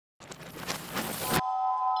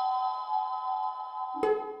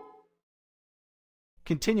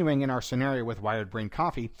Continuing in our scenario with Wired Brain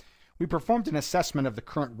Coffee, we performed an assessment of the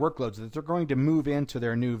current workloads that they're going to move into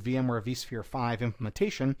their new VMware vSphere 5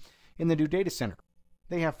 implementation in the new data center.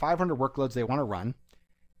 They have 500 workloads they want to run,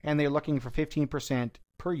 and they're looking for 15%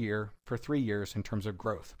 per year for 3 years in terms of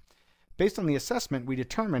growth. Based on the assessment, we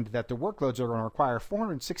determined that the workloads are going to require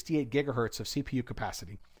 468 gigahertz of CPU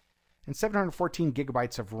capacity and 714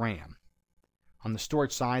 gigabytes of RAM. On the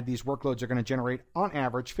storage side, these workloads are going to generate, on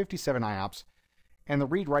average, 57 IOPS, and the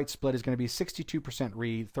read-write split is going to be 62%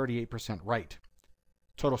 read, 38% write.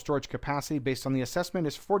 Total storage capacity based on the assessment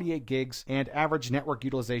is 48 gigs, and average network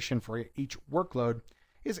utilization for each workload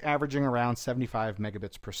is averaging around 75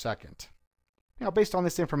 megabits per second. Now, based on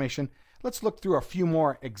this information, let's look through a few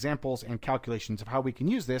more examples and calculations of how we can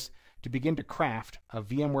use this to begin to craft a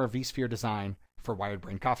VMware vSphere design for Wired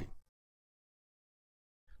Brain Coffee.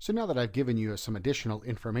 So now that I've given you some additional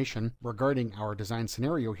information regarding our design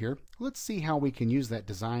scenario here, let's see how we can use that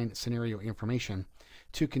design scenario information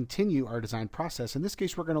to continue our design process. In this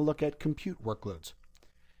case, we're going to look at compute workloads.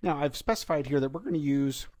 Now, I've specified here that we're going to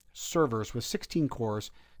use servers with 16 cores,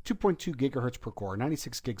 2.2 gigahertz per core,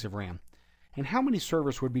 96 gigs of RAM. And how many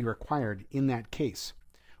servers would be required in that case?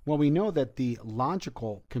 Well, we know that the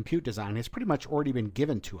logical compute design has pretty much already been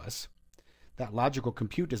given to us. That logical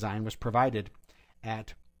compute design was provided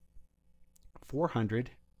at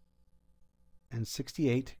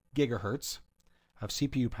 468 gigahertz of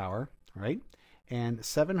CPU power, right? And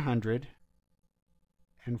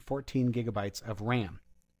 714 gigabytes of RAM.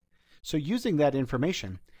 So using that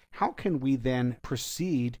information, how can we then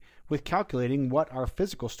proceed with calculating what our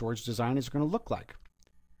physical storage design is going to look like?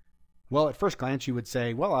 Well, at first glance, you would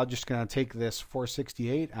say, well, I'm just going to take this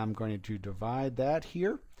 468, I'm going to divide that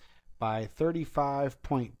here by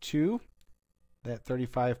 35.2. That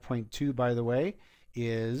 35.2, by the way,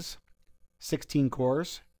 is 16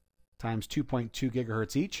 cores times 2.2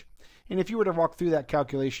 gigahertz each. And if you were to walk through that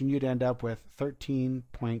calculation, you'd end up with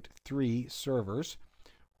 13.3 servers,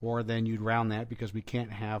 or then you'd round that because we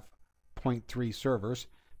can't have 0.3 servers,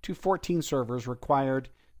 to 14 servers required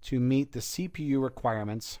to meet the CPU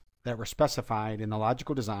requirements that were specified in the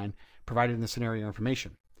logical design provided in the scenario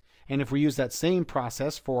information. And if we use that same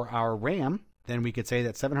process for our RAM, then we could say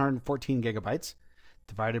that 714 gigabytes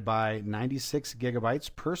divided by 96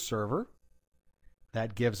 gigabytes per server,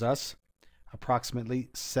 that gives us approximately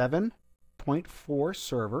 7.4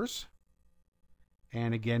 servers.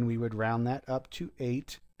 And again, we would round that up to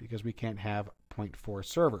 8 because we can't have 0.4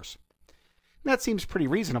 servers. That seems pretty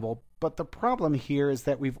reasonable, but the problem here is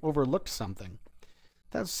that we've overlooked something.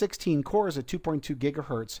 Those 16 cores at 2.2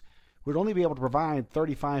 gigahertz would only be able to provide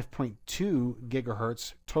 35.2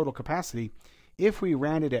 gigahertz total capacity if we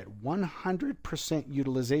ran it at 100%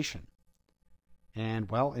 utilization. And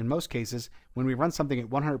well, in most cases, when we run something at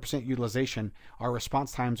 100% utilization, our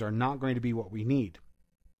response times are not going to be what we need.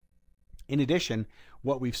 In addition,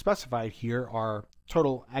 what we've specified here, our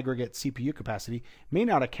total aggregate CPU capacity, may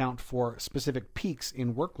not account for specific peaks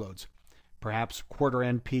in workloads, perhaps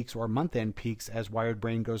quarter-end peaks or month-end peaks as Wired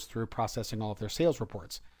Brain goes through processing all of their sales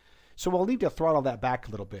reports. So we'll need to throttle that back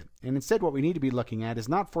a little bit. And instead, what we need to be looking at is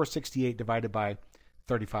not 468 divided by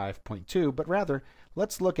 35.2, but rather,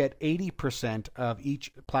 let's look at 80% of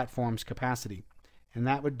each platform's capacity. And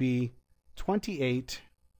that would be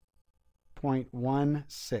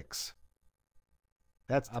 28.16.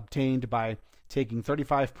 That's obtained by taking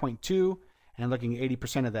 35.2 and looking at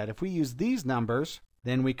 80% of that. If we use these numbers,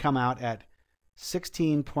 then we come out at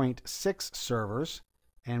 16.6 servers,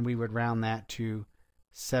 and we would round that to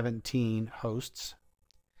 17 hosts.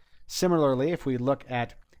 Similarly, if we look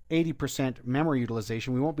at 80% memory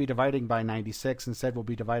utilization, we won't be dividing by 96. Instead, we'll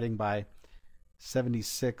be dividing by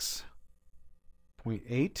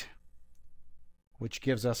 76.8, which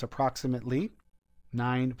gives us approximately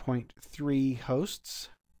 9.3 hosts.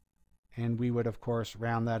 And we would, of course,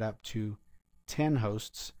 round that up to 10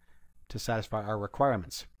 hosts to satisfy our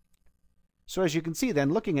requirements. So as you can see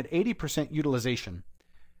then, looking at 80% utilization,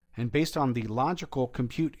 and based on the logical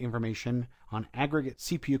compute information on aggregate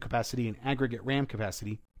CPU capacity and aggregate RAM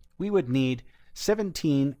capacity, we would need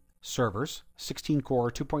 17 servers, 16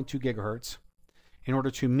 core, 2.2 gigahertz, in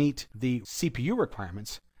order to meet the CPU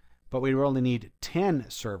requirements, but we would only need 10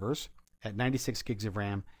 servers at 96 gigs of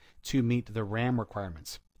RAM to meet the RAM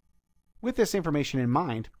requirements. With this information in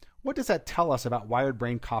mind, what does that tell us about Wired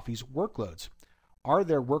Brain Coffee's workloads? Are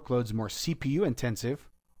their workloads more CPU intensive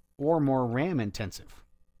or more RAM intensive?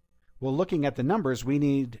 Well, looking at the numbers, we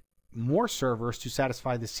need more servers to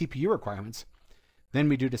satisfy the CPU requirements than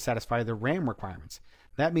we do to satisfy the RAM requirements.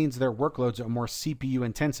 That means their workloads are more CPU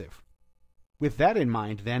intensive. With that in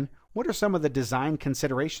mind, then, what are some of the design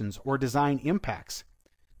considerations or design impacts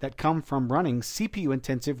that come from running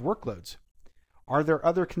CPU-intensive workloads? Are there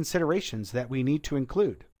other considerations that we need to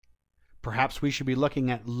include? Perhaps we should be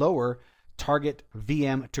looking at lower target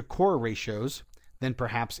VM to core ratios than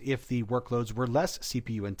perhaps if the workloads were less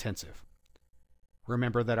CPU-intensive.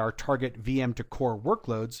 Remember that our target VM to core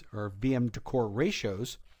workloads, or VM to core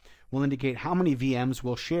ratios, will indicate how many VMs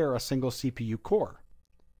will share a single CPU core.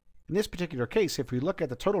 In this particular case, if we look at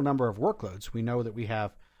the total number of workloads, we know that we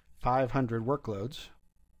have 500 workloads.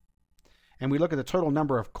 And we look at the total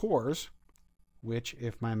number of cores, which,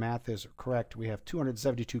 if my math is correct, we have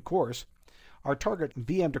 272 cores. Our target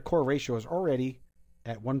VM to core ratio is already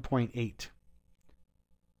at 1.8.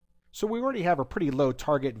 So we already have a pretty low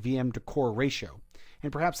target VM to core ratio,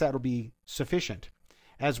 and perhaps that'll be sufficient.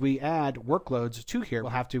 As we add workloads to here,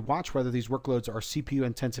 we'll have to watch whether these workloads are CPU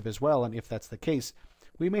intensive as well, and if that's the case,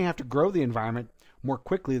 we may have to grow the environment more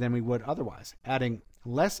quickly than we would otherwise. Adding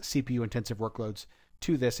less CPU intensive workloads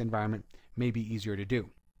to this environment may be easier to do.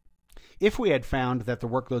 If we had found that the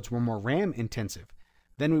workloads were more RAM intensive,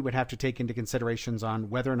 then we would have to take into considerations on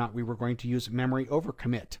whether or not we were going to use memory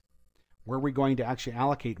overcommit. Were we going to actually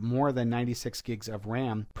allocate more than 96 gigs of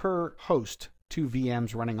RAM per host to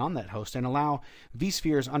VMs running on that host and allow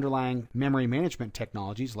vSphere's underlying memory management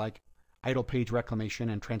technologies like idle page reclamation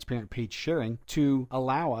and transparent page sharing to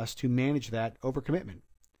allow us to manage that overcommitment?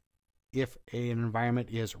 If an environment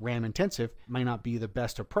is RAM intensive, it might not be the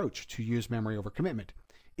best approach to use memory overcommitment.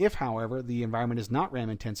 If, however, the environment is not RAM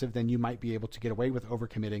intensive, then you might be able to get away with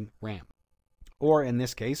overcommitting RAM. Or in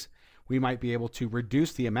this case, we might be able to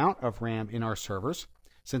reduce the amount of RAM in our servers.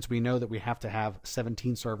 Since we know that we have to have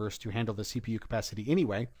 17 servers to handle the CPU capacity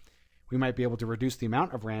anyway, we might be able to reduce the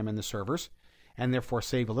amount of RAM in the servers and therefore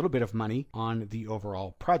save a little bit of money on the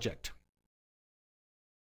overall project.